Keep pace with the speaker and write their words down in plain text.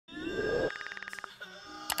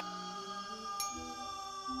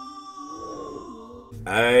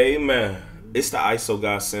Hey man, it's the ISO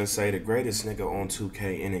guy Sensei, the greatest nigga on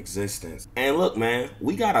 2K in existence. And look man,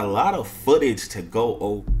 we got a lot of footage to go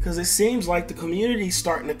over, cause it seems like the community's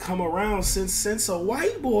starting to come around since a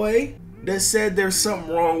white boy that said there's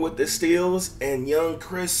something wrong with the steals and young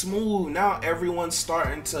Chris Smooth. Now everyone's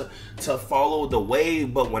starting to follow the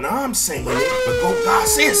wave, but when I'm saying it, the GOAT God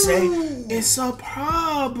Sensei, it's a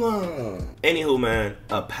problem. Anywho man,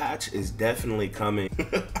 a patch is definitely coming.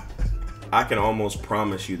 I can almost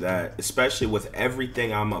promise you that, especially with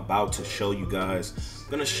everything I'm about to show you guys. I'm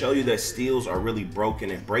gonna show you that steals are really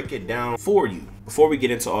broken and break it down for you. Before we get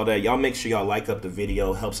into all that, y'all make sure y'all like up the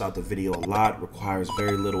video. Helps out the video a lot, requires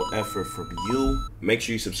very little effort from you. Make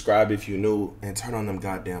sure you subscribe if you're new, and turn on them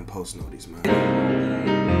goddamn post notices, man.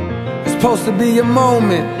 It's supposed to be a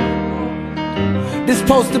moment. This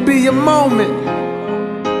supposed to be a moment.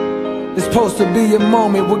 It's supposed to be a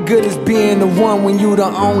moment. What good is being the one when you the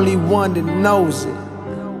only one that knows it?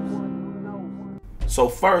 So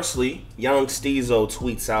firstly, young Steezo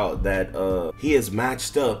tweets out that he is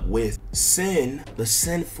matched up with Sin, the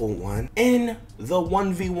sinful one, in the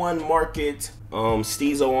 1v1 market.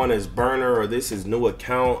 Steezo on his burner, or this is new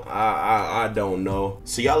account, I don't know.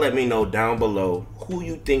 So y'all let me know down below who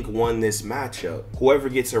you think won this matchup. Whoever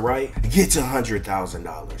gets it right gets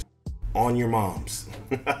 $100,000 on your moms.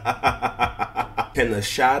 Can the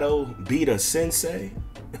shadow beat a sensei?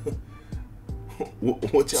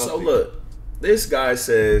 What y'all So think? Look, this guy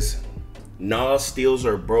says, nah, steals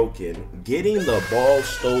are broken. Getting the ball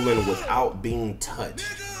stolen without being touched.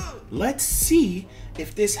 Let's see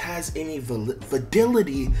if this has any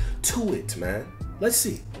validity to it, man. Let's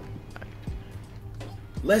see.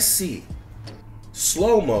 Let's see.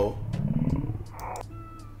 Slow-mo.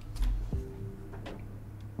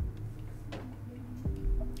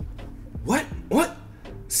 What?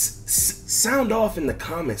 Sound off in the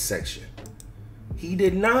comment section. He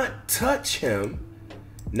did not touch him.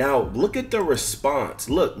 Now look at the response.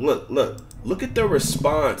 Look at the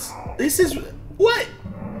response. This is what?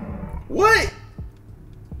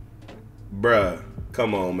 Bruh,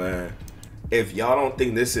 come on, man. If y'all don't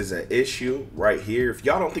think this is an issue right here, if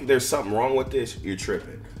y'all don't think there's something wrong with this, you're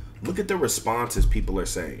tripping. Look at the responses people are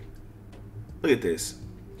saying. Look at this.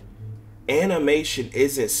 Animation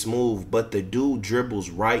isn't smooth, but the dude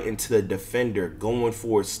dribbles right into the defender going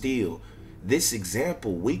for a steal. This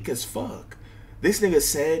example weak as fuck. This nigga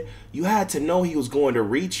said you had to know he was going to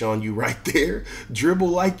reach on you right there. Dribble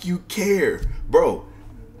like you care. Bro,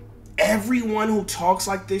 everyone who talks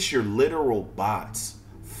like this, you're literal bots.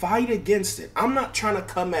 Fight against it. I'm not trying to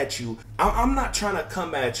come at you. I'm not trying to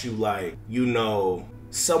come at you like, you know,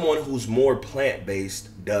 someone who's more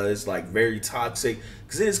plant-based does, like very toxic,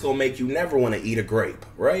 because it's gonna make you never want to eat a grape,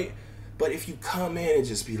 right? But if you come in and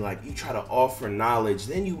just be like, you try to offer knowledge,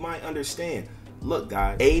 then you might understand. Look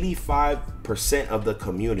guys, 85% of the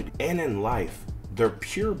community and in life, they're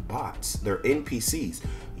pure bots, they're NPCs.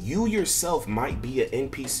 You yourself might be an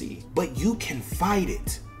NPC, but you can fight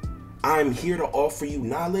it. I'm here to offer you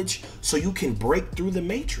knowledge so you can break through the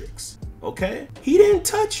matrix, okay? He didn't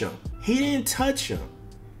touch him. He didn't touch him.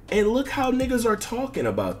 And look how niggas are talking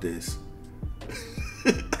about this.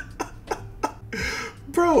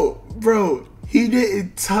 Bro, he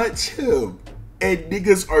didn't touch him. And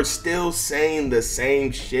niggas are still saying the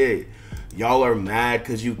same shit. Y'all are mad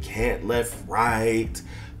because you can't left, right,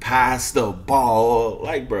 pass the ball.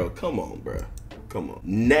 Like, bro, come on, bro. Come on.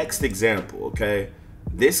 Next example, okay?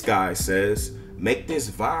 This guy says, make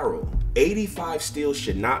this viral. 85 steals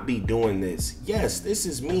should not be doing this. Yes, this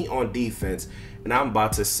is me on defense, and I'm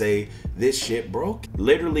about to say this shit broke.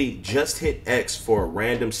 Literally just hit X for a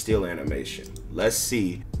random steal animation. Let's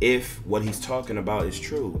see if what he's talking about is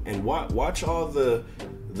true. And watch all the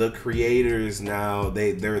creators now.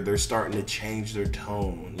 They're starting to change their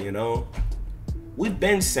tone, you know? We've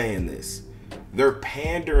been saying this. They're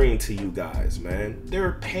pandering to you guys, man.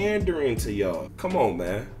 They're pandering to y'all. Come on,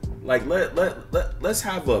 man. Like, let's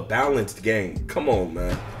have a balanced game. Come on,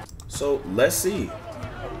 man. So, let's see.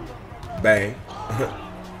 Bang.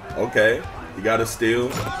 Okay. You got a steal.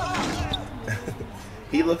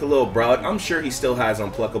 He look a little broad. I'm sure he still has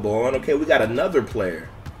Unpluckable on. Okay, we got another player.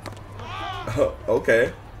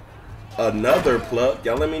 Okay. Another pluck.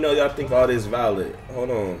 Y'all let me know y'all think all this valid.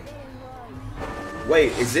 Hold on.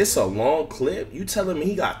 Wait, is this a long clip? You telling me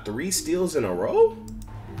he got 3 steals in a row?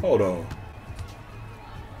 Hold on.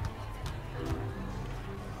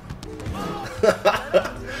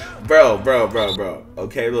 Bro.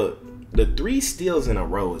 Okay, look. The 3 steals in a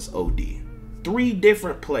row is OD. 3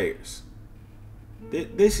 different players.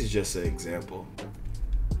 This is just an example.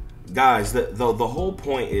 Guys, the whole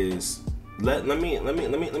point is let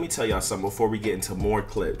me tell y'all something before we get into more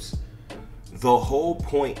clips. The whole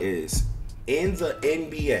point is, in the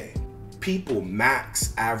NBA, people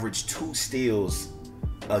max average 2 steals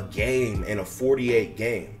a game in a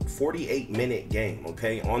 48-minute game,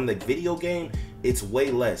 okay? On the video game, it's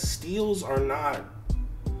way less. Steals are not,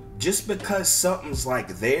 just because something's like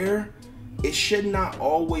there, it should not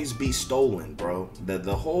always be stolen, bro.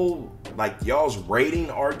 The whole, like, y'all's rating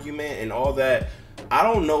argument and all that, I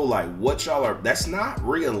don't know, like, what y'all are, that's not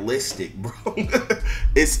realistic, bro.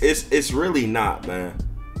 It's really not, man.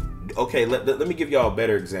 Okay, let me give y'all a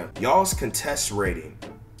better example. Y'all's contest rating,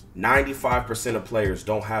 95% of players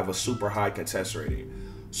don't have a super high contest rating.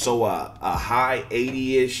 So a high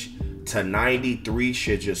 80-ish to 93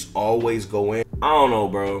 should just always go in. I don't know,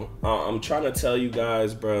 bro. I'm trying to tell you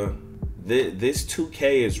guys, bro. This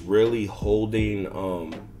 2K is really holding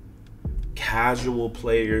casual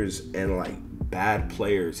players and like bad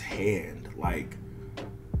players' hand. Like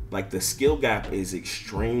the skill gap is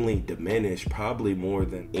extremely diminished, probably more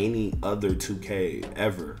than any other 2K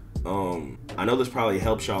ever. I know this probably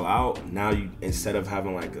helps y'all out. Now you, instead of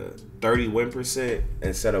having like a 30 win percent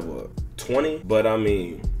instead of a 20, but I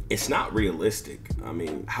mean, it's not realistic. I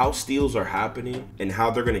mean, how steals are happening and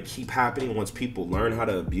how they're gonna keep happening once people learn how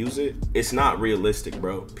to abuse it, it's not realistic,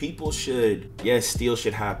 bro. People should, yes, steals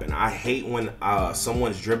should happen. I hate when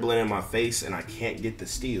someone's dribbling in my face and I can't get the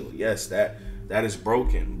steal. Yes, that is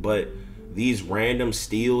broken, but these random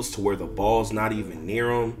steals to where the ball's not even near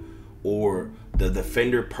them, or the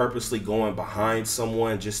defender purposely going behind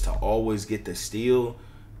someone just to always get the steal,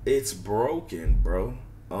 it's broken, bro.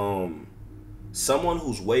 Someone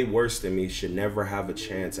who's way worse than me should never have a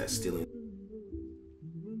chance at stealing.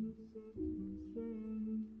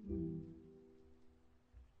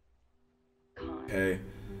 Okay,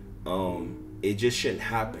 it just shouldn't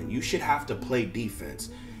happen. You should have to play defense,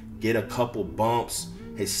 get a couple bumps,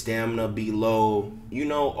 his stamina be low, you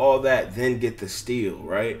know, all that, then get the steal,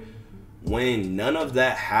 right? When none of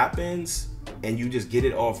that happens and you just get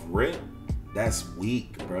it off rip, that's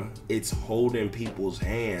weak, bro. It's holding people's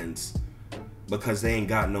hands because they ain't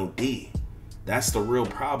got no D. That's the real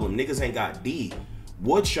problem. Niggas ain't got D.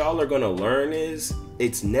 What y'all are gonna learn is,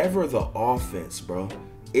 it's never the offense, bro.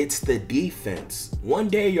 It's the defense. One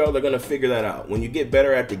day y'all are gonna figure that out when you get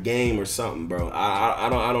better at the game or something, bro. I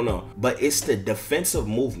don't know. But it's the defensive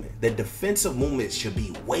movement. The defensive movement should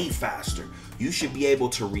be way faster. You should be able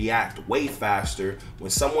to react way faster.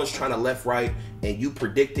 When someone's trying to left, right, and you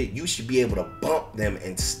predict it, you should be able to bump them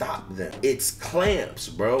and stop them. It's clamps,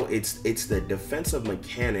 bro. It's the defensive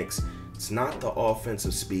mechanics. It's not the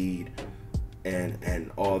offensive speed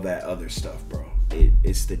and all that other stuff, bro.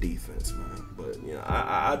 It's the defense, man. But, you know,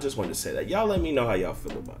 I just wanted to say that. Y'all let me know how y'all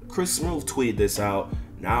feel about it. Chris Smooth tweeted this out.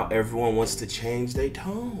 Now everyone wants to change their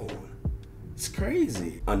tone. It's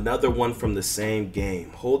crazy. Another one from the same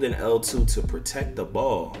game. Holding L2 to protect the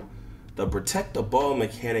ball. The protect the ball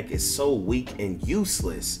mechanic is so weak and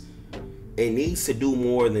useless. It needs to do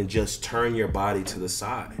more than just turn your body to the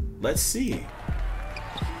side. Let's see.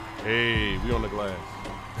 Hey, we on the glass.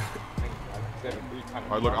 All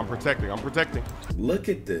right, look, I'm protecting. Look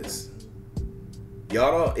at this.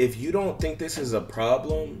 Y'all, if you don't think this is a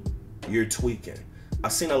problem, you're tweaking.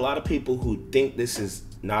 I've seen a lot of people who think this is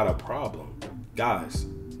not a problem. Guys,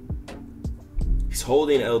 he's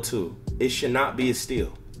holding L2. It should not be a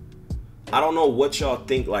steal. I don't know what y'all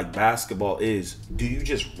think like basketball is. Do you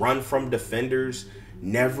just run from defenders,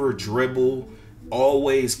 never dribble,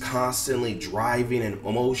 always constantly driving in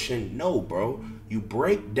motion? No, bro. You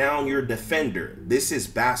break down your defender. This is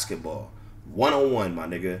basketball. 1-on-1, my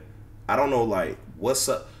nigga. I don't know, like, what's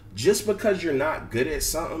up? Just because you're not good at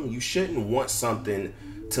something, you shouldn't want something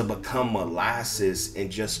to become molasses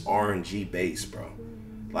and just RNG base, bro.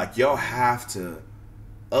 Like, y'all have to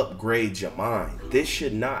upgrade your mind. This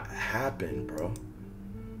should not happen, bro.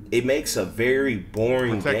 It makes a very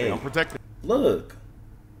boring game. I'm protecting. Look.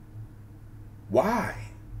 Why?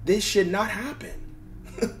 This should not happen.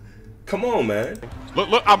 Come on, man.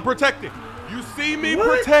 Look, I'm protecting. You see me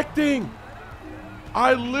protecting.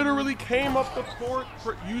 I literally came up the court.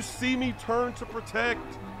 You see me turn to protect.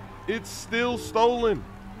 It's still stolen.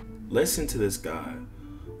 Listen to this guy.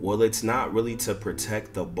 Well, it's not really to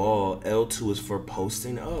protect the ball. L2 is for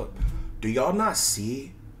posting up. Do y'all not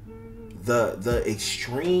see the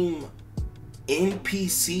extreme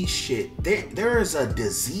NPC shit? There is a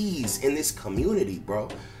disease in this community, bro.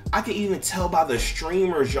 I can even tell by the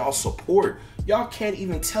streamers y'all support. Y'all can't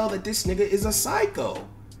even tell that this nigga is a psycho.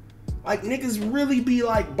 Like, niggas really be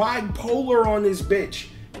like bipolar on this bitch,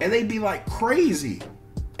 and they be like crazy.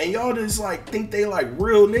 And y'all just like think they like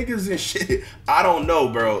real niggas and shit. I don't know,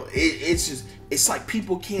 bro. It's just, it's like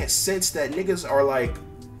people can't sense that niggas are like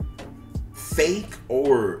fake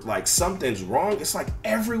or like something's wrong. It's like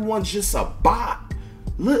everyone's just a bot.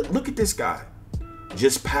 Look at this guy.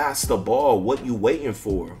 Just pass the ball. What you waiting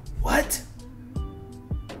for? What?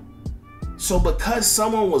 So because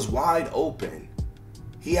someone was wide open,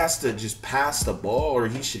 he has to just pass the ball, or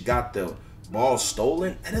he should got the ball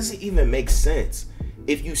stolen? That doesn't even make sense.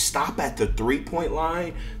 If you stop at the 3-point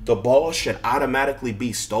line, the ball should automatically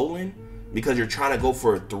be stolen because you're trying to go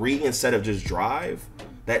for a 3 instead of just drive.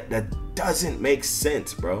 That doesn't make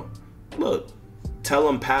sense, bro. Look, tell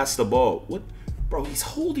him pass the ball. What, bro? He's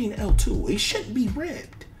holding L2. He shouldn't be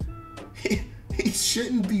ripped. He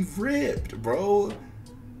shouldn't be ripped, bro.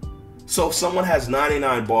 So if someone has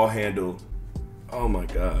 99 ball handle, oh my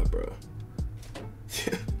god, bro.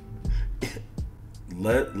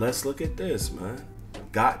 Let's look at this, man.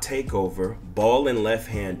 Got takeover, ball in left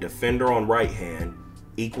hand, defender on right hand,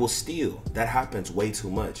 equals steal. That happens way too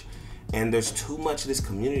much. And there's too much of this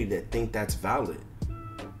community that think that's valid.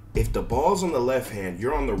 If the ball's on the left hand,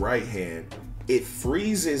 you're on the right hand, it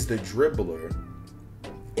freezes the dribbler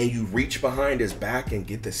and you reach behind his back and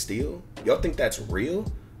get the steal? Y'all think that's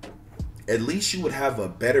real? At least you would have a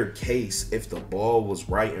better case if the ball was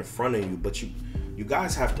right in front of you, but you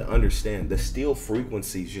guys have to understand the steal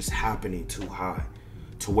frequency is just happening too high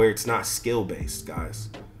to where it's not skill-based,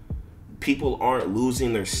 guys. People aren't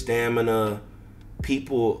losing their stamina.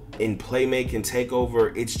 People in playmaking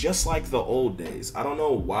takeover, it's just like the old days. I don't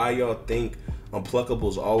know why y'all think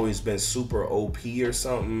Unpluckable's always been super OP or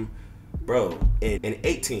something. Bro, in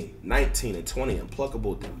 18, 19, and 20,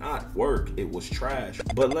 Unpluckable did not work. It was trash.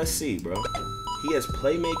 But let's see, bro. He has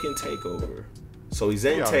playmaking takeover. So he's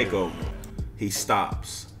in takeover. He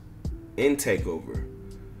stops. In takeover.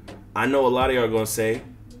 I know a lot of y'all are going to say,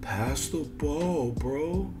 pass the ball,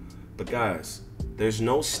 bro. But guys, there's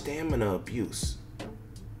no stamina abuse.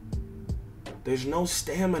 There's no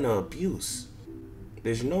stamina abuse.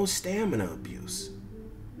 There's no stamina abuse.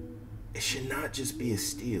 It should not just be a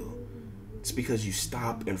steal. It's because you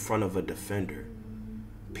stop in front of a defender.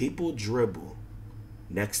 People dribble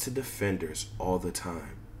next to defenders all the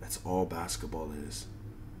time. That's all basketball is.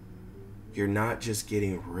 You're not just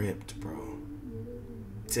getting ripped, bro.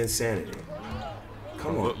 It's insanity.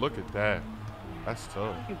 Come on. Look at that. That's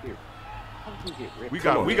tough. We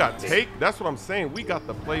got take. That's what I'm saying. We got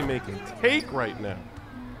the playmaking take right now,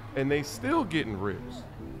 and they still getting rips.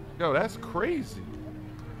 Yo, that's crazy.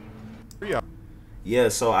 Yeah,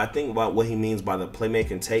 so I think about what he means by the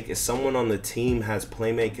playmaking take is someone on the team has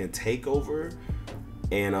playmaking takeover,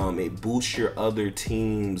 and it boosts your other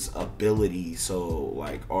team's ability. So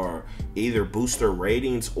like, or either boost their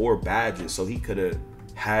ratings or badges. So he could have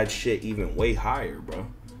had shit even way higher, bro,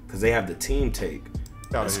 because they have the team take.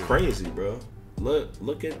 That's crazy, bro.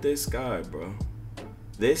 Look at this guy, bro.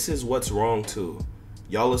 This is what's wrong too.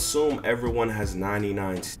 Y'all assume everyone has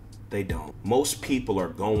 99. They don't. Most people are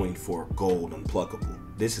going for gold unpluckable.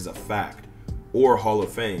 This is a fact. Or Hall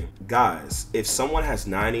of Fame. Guys, if someone has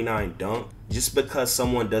 99 dunk, just because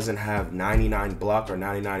someone doesn't have 99 block or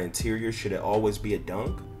 99 interior, should it always be a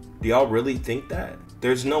dunk? Do y'all really think that?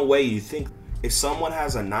 There's no way you think. If someone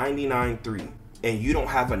has a 99 3 and you don't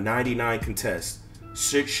have a 99 contest,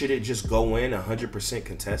 should it just go in 100%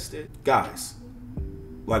 contested? Guys,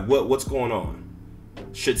 like what's going on?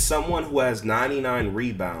 Should someone who has 99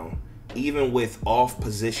 rebound, even with off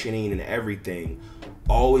positioning and everything,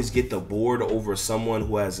 always get the board over someone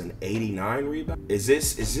who has an 89 rebound? Is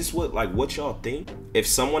this what y'all think? If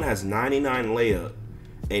someone has 99 layup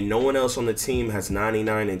and no one else on the team has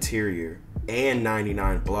 99 interior and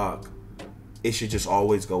 99 block, it should just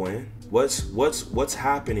always go in? What's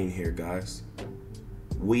happening here, guys?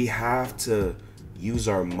 We have to use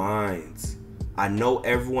our minds. I know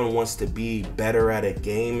everyone wants to be better at a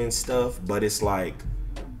game and stuff, but it's like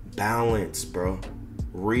balance, bro.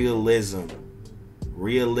 Realism.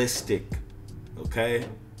 Realistic. Okay?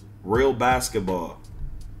 Real basketball.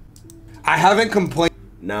 I haven't complained.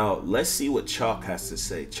 Now, let's see what Chalk has to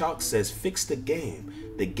say. Chalk says, fix the game.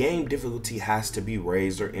 The game difficulty has to be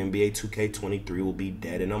raised or NBA 2K23 will be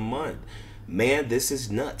dead in a month. Man, this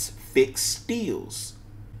is nuts. Fix steals.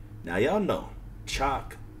 Now, y'all know,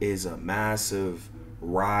 Chalk is a massive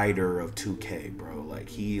rider of 2K, bro. Like,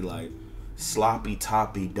 he like sloppy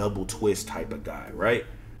toppy double twist type of guy, right?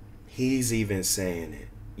 He's even saying it.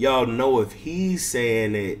 Y'all know if he's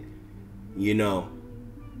saying it, you know,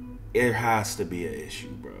 it has to be an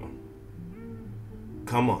issue, bro.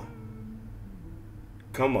 Come on.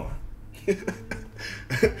 Come on.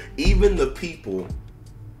 Even the people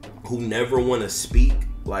who never want to speak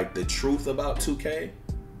like the truth about 2K,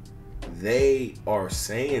 they are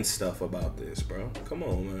saying stuff about this, bro. Come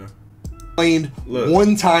on, man. Played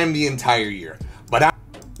one time the entire year, but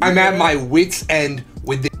I'm at my wit's end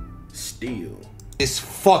with this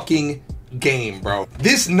fucking game, bro.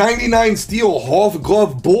 This 99 steel half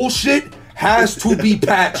glove bullshit has to be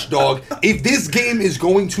patched, dog. If this game is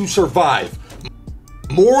going to survive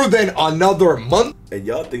more than another month. And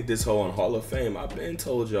y'all think this whole on Hall of Fame? I've been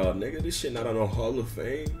told y'all, nigga, this shit not on no Hall of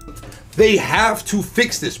Fame. They have to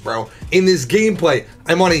fix this, bro. In this gameplay,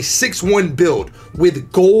 I'm on a 6-1 build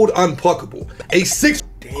with gold unpluckable. A 6.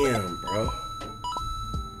 Damn, bro.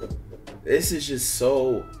 This is just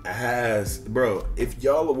so ass, bro. If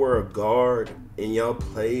y'all were a guard and y'all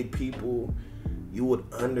played people, you would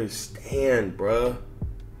understand, bro.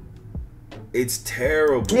 It's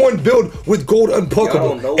terrible. One build with gold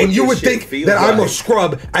unpluckable, and you would think that I'm a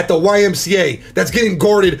scrub at the YMCA that's getting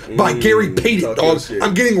guarded by Gary Payton, dog.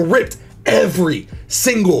 I'm getting ripped every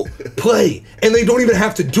single play, and they don't even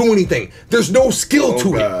have to do anything. There's no skill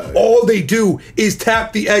to it. All they do is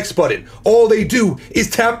tap the X button. All they do is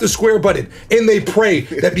tap the square button, and they pray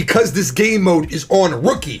that because this game mode is on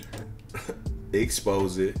rookie.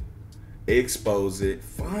 Expose it. Expose it.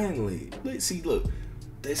 Finally. See, look.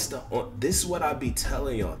 This is what I be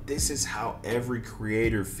telling y'all. This is how every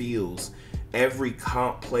creator feels. Every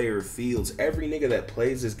comp player feels. Every nigga that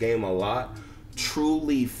plays this game a lot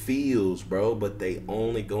truly feels, bro. But they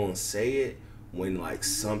only gonna say it when like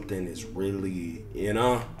something is really, you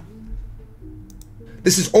know.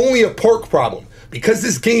 This is only a park problem because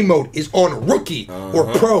this game mode is on rookie or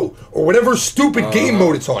pro or whatever stupid game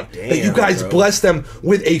mode it's on. Damn, that you guys bless them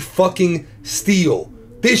with a fucking steal.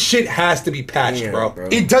 This shit has to be patched, bro.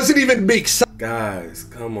 It doesn't even make sense. Guys,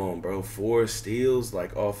 come on, bro. 4 steals,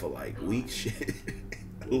 like, off of, like, weak shit.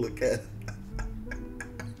 Look at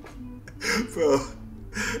it.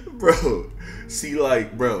 Bro. See,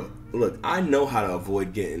 like, bro. Look, I know how to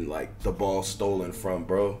avoid getting, like, the ball stolen from,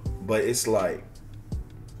 bro. But it's like,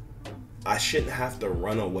 I shouldn't have to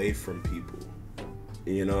run away from people.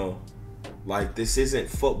 You know? Like, this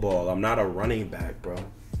isn't football. I'm not a running back, bro.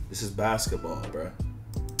 This is basketball, bro.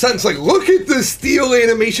 Sense, like, look at the steal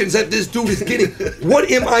animations that this dude is getting. What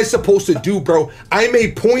am I supposed to do, bro? I'm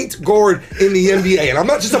a point guard in the NBA, and I'm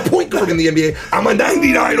not just a point guard in the NBA. I'm a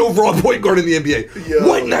 99 overall point guard in the NBA. Yo.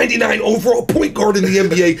 What 99 overall point guard in the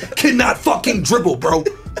NBA cannot fucking dribble, bro?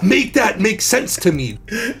 Make that make sense to me.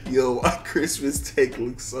 Yo, why Christmas take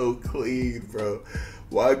looks so clean, bro?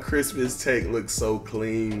 Why Christmas take looks so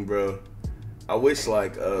clean, bro? I wish,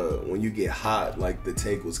 like, when you get hot, like, the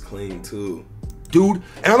take was clean, too. Dude,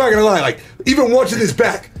 and I'm not gonna lie, like, even watching this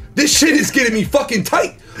back, this shit is getting me fucking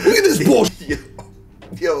tight. Look at this bullshit.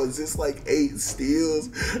 Yo, is this like 8 steals?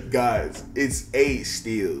 Guys, it's 8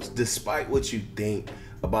 steals. Despite what you think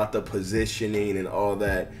about the positioning and all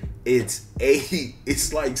that, it's 8.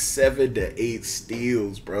 It's like 7 to 8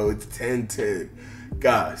 steals, bro. It's 10-10.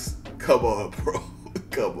 Guys, come on, bro.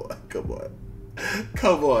 Come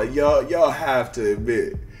on. Y'all have to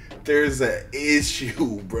admit, there's an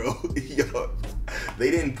issue, bro. Yo,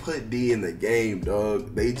 they didn't put D in the game,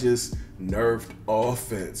 dog. They just nerfed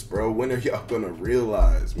offense, bro. When are y'all gonna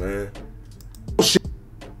realize, man?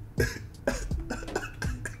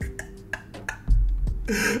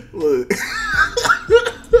 Look.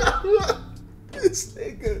 This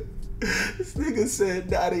nigga said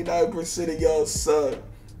 99% of y'all suck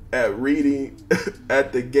at reading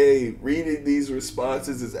at the game. Reading these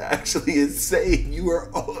responses is actually insane. You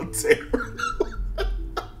are all terrible.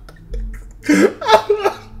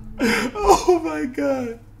 Oh my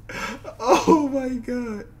god. Oh my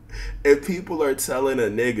god. If people are telling a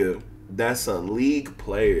nigga that's a league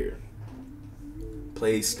player,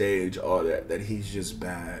 play stage, all that he's just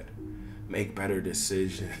bad, make better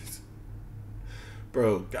decisions.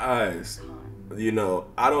 Bro, guys, you know,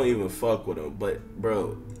 I don't even fuck with him, but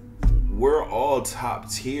bro, we're all top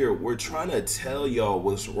tier. We're trying to tell y'all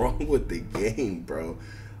what's wrong with the game, bro.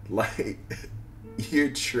 Like, you're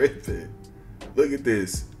tripping. Look at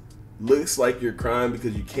this. Looks like you're crying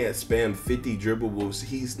because you can't spam 50 dribbles.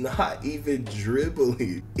 He's not even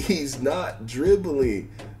dribbling. He's not dribbling.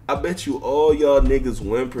 I bet you all y'all niggas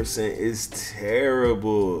win percent is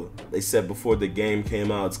terrible. They said before the game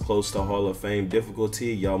came out, it's close to Hall of Fame difficulty.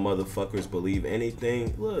 Y'all motherfuckers believe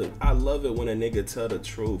anything. Look, I love it when a nigga tell the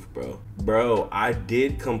truth, bro. Bro, I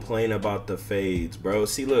did complain about the fades, bro.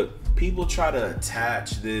 See, look, people try to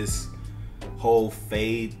attach this whole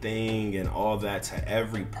fade thing and all that to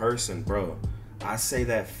every person, bro. I say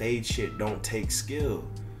that fade shit don't take skill.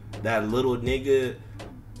 That little nigga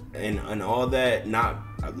and all that, not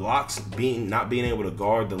being able to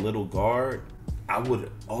guard the little guard. I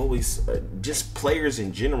would always, just players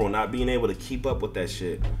in general, not being able to keep up with that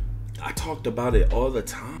shit. I talked about it all the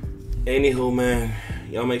time. Anywho, man,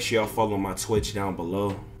 y'all make sure y'all follow my Twitch down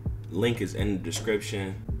below. Link is in the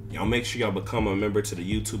description. Y'all make sure y'all become a member to the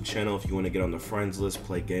YouTube channel if you want to get on the friends list,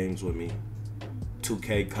 play games with me,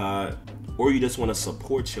 2K COD, or you just want to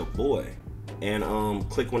support your boy. And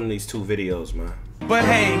click one of these 2 videos, man. But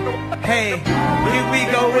hey, here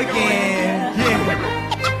we go again. Yeah.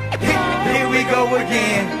 Here we go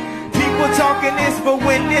again. People talking this, but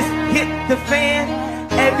when this hit the fan,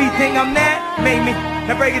 everything I'm that made me.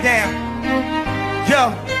 Now break it down.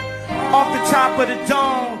 Yo, off the top of the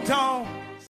dome.